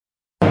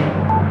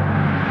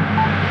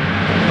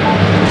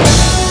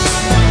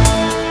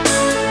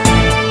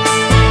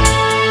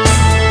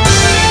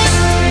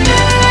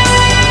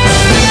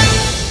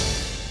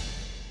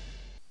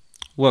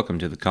Welcome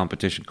to the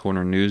Competition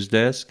Corner News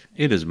Desk.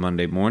 It is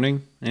Monday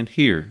morning, and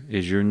here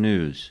is your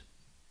news.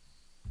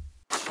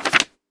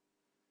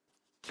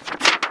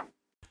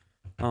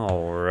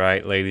 All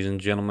right, ladies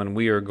and gentlemen,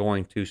 we are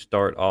going to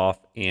start off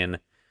in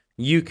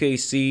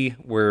UKC,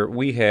 where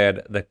we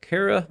had the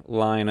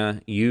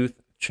Carolina Youth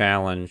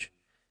Challenge,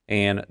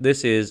 and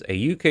this is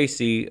a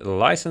UKC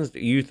licensed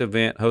youth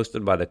event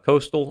hosted by the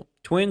Coastal,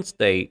 Twin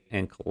State,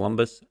 and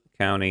Columbus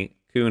County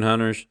Coon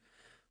Hunters.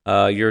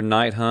 Your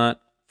night hunt,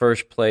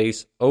 first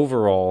place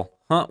overall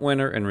hunt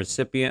winner and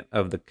recipient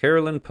of the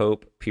Carolyn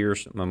Pope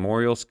Pierce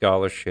Memorial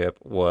Scholarship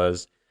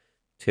was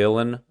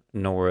Tillin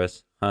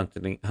Norris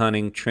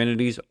hunting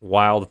Trinity's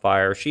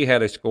Wildfire. She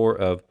had a score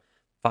of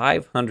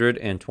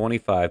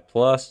 525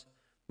 plus.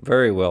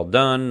 Very well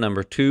done.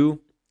 Number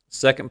 2,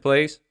 second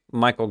place,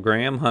 Michael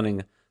Graham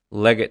hunting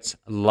Leggett's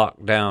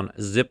Lockdown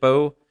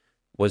Zippo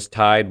was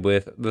tied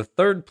with the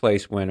third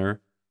place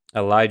winner,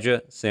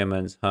 Elijah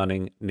Simmons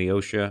hunting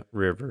Neosha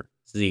River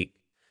Zeke.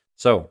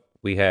 So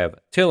we have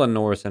Tillin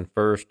Norris in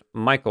first,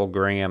 Michael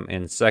Graham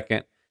in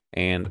second,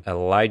 and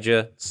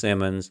Elijah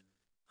Simmons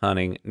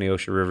hunting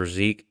Neosha River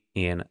Zeke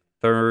in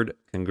third.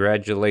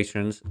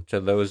 Congratulations to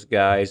those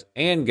guys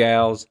and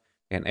gals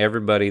and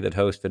everybody that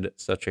hosted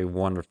such a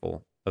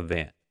wonderful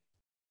event.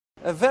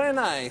 Very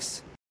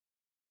nice.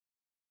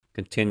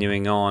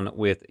 Continuing on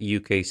with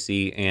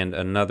UKC and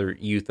another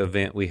youth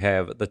event, we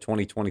have the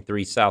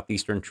 2023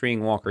 Southeastern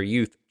Treeing Walker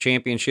Youth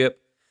Championship.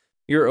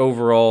 Your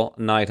overall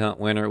night hunt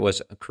winner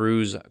was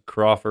Cruz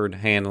Crawford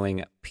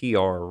handling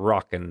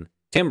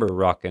Timber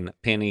Rockin'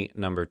 Penny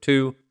number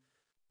 2.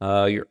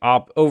 Your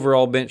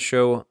overall bench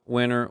show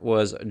winner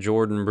was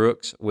Jordan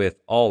Brooks with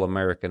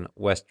All-American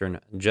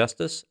Western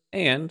Justice.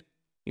 And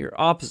your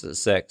opposite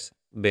sex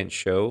bench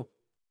show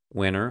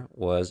winner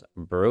was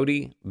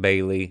Brody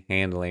Bailey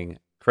handling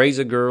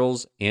Crazy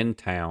Girls in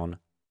Town.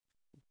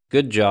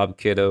 Good job,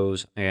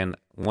 kiddos. And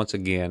once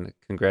again,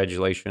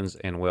 congratulations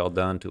and well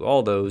done to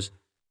all those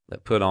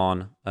that put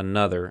on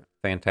another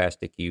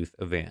fantastic youth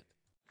event.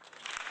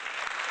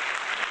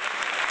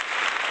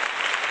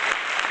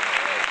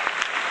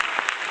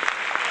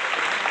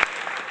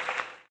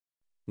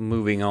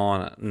 Moving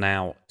on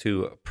now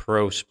to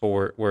Pro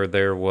Sport, where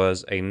there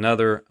was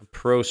another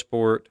Pro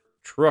Sport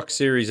Truck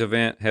Series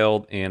event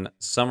held in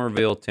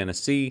Summerville,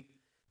 Tennessee.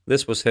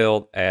 This was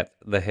held at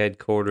the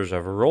headquarters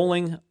of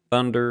Rolling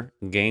Thunder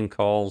Game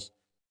Calls,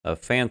 a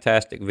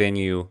fantastic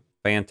venue,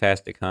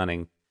 fantastic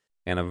hunting,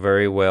 and a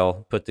very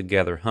well put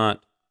together hunt.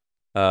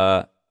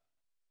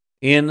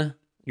 In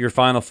your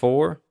final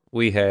four,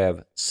 we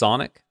have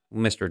Sonic,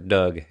 Mr.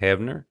 Doug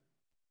Hebner,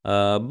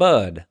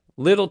 Bud,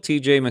 Little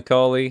TJ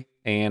McCauley,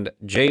 and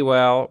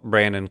JWoww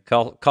Brandon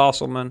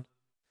Kosselman,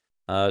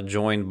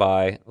 joined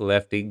by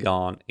Lefty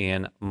Gone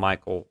in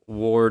Michael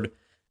Ward.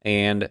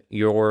 And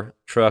your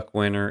truck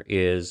winner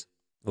is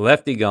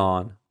Lefty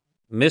Gone,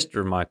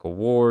 Mr. Michael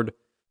Ward.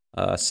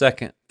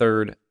 Second,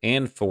 third,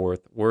 and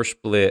fourth were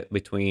split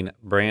between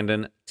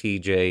Brandon,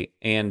 TJ,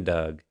 and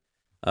Doug.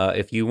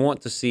 If you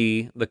want to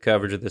see the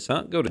coverage of this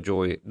hunt, go to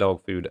Joy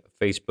Dog Food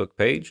Facebook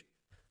page,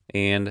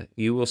 and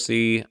you will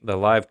see the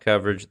live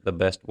coverage the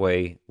best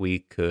way we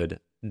could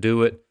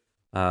do it.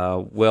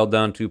 Well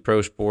done to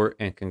Pro Sport,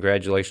 and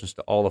congratulations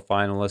to all the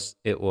finalists.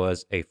 It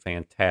was a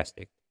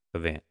fantastic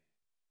event.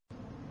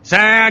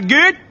 Sound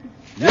good?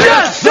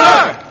 Yes,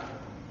 sir!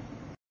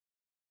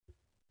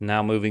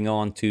 Now moving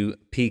on to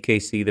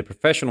PKC, the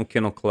Professional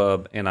Kennel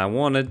Club, and I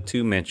wanted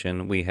to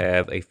mention we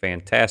have a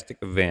fantastic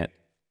event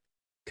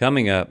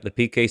coming up, the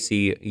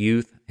PKC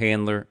Youth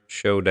Handler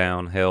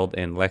Showdown held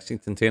in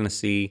Lexington,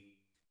 Tennessee.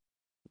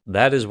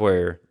 That is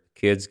where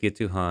kids get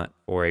to hunt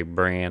for a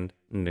brand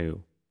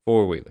new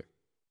four-wheeler.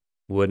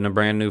 Wouldn't a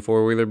brand new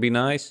four-wheeler be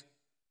nice?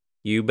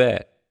 You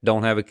bet.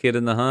 Don't have a kid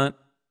in the hunt?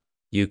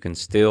 You can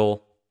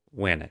still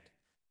win it.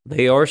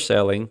 They are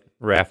selling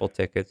raffle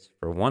tickets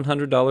for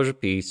 $100 a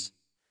piece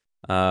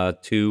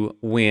to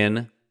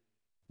win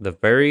the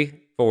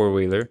very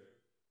four-wheeler,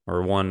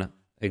 or one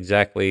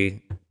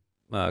exactly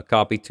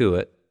copy to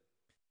it,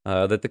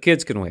 that the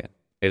kids can win.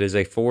 It is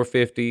a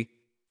 450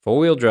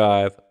 four-wheel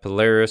drive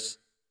Polaris,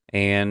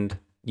 and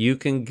you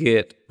can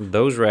get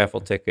those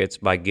raffle tickets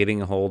by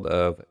getting a hold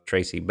of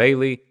Tracy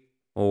Bailey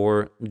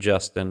or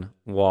Justin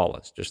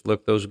Wallace. Just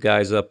look those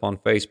guys up on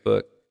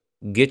Facebook.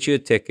 Get you a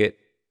ticket.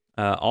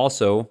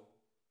 Also,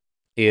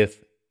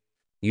 if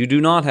you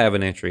do not have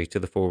an entry to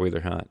the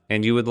four-wheeler hunt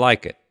and you would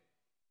like it,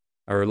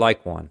 or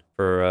like one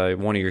for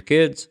one of your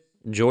kids,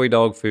 Joy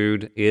Dog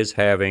Food is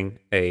having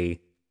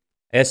a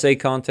essay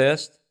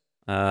contest.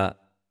 Right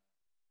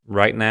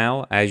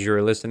now, as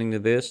you're listening to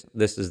this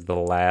is the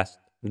last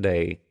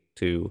day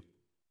to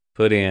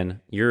put in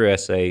your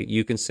essay.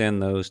 You can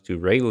send those to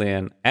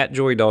Raylyn at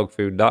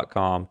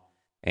joydogfood.com,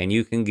 and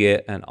you can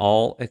get an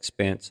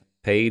all-expense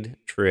paid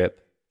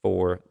trip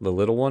for the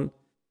little one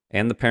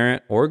and the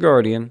parent or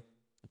guardian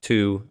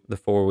to the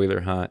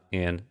four-wheeler hunt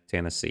in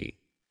Tennessee.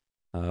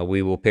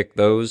 We will pick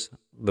those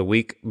the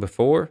week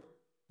before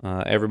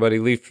everybody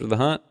leaves for the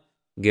hunt.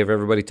 Give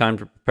everybody time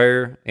to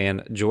prepare,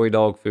 and Joy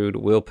Dog Food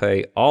will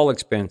pay all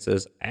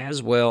expenses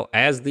as well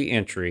as the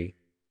entry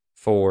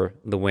for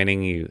the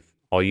winning youth.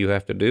 All you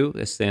have to do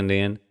is send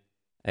in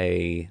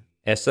a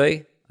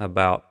essay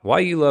about why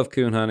you love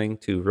coon hunting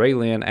to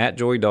Raylyn at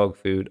Joy Dog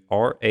Food,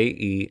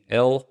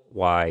 RAELYNN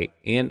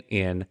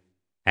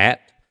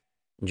at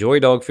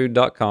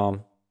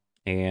joydogfood.com,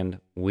 and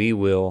we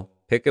will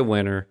pick a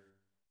winner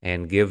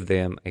and give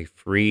them a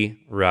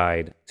free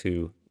ride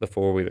to the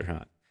four-wheeler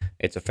hunt.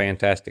 It's a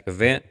fantastic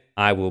event.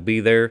 I will be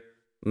there.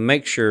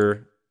 Make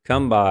sure,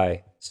 come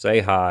by,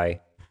 say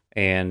hi,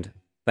 and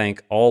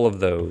thank all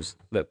of those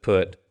that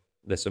put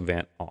this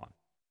event on.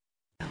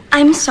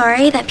 I'm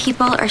sorry that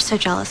people are so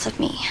jealous of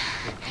me,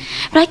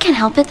 but I can't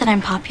help it that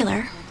I'm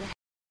popular.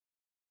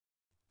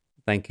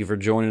 Thank you for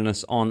joining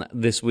us on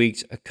this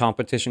week's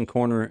Competition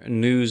Corner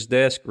News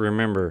Desk.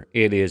 Remember,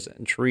 it is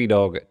Tree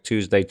Dog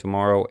Tuesday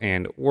tomorrow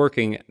and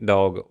Working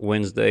Dog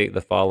Wednesday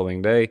the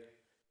following day.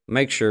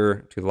 Make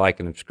sure to like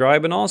and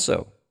subscribe, and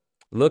also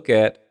look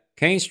at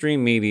Cane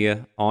Stream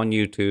Media on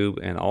YouTube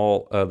and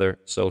all other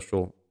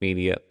social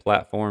media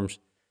platforms.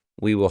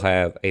 We will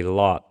have a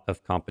lot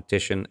of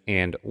competition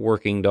and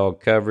working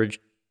dog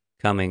coverage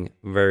coming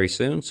very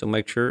soon, so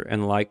make sure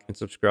and like and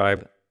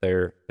subscribe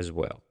there as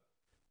well.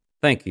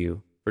 Thank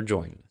you for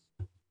joining us.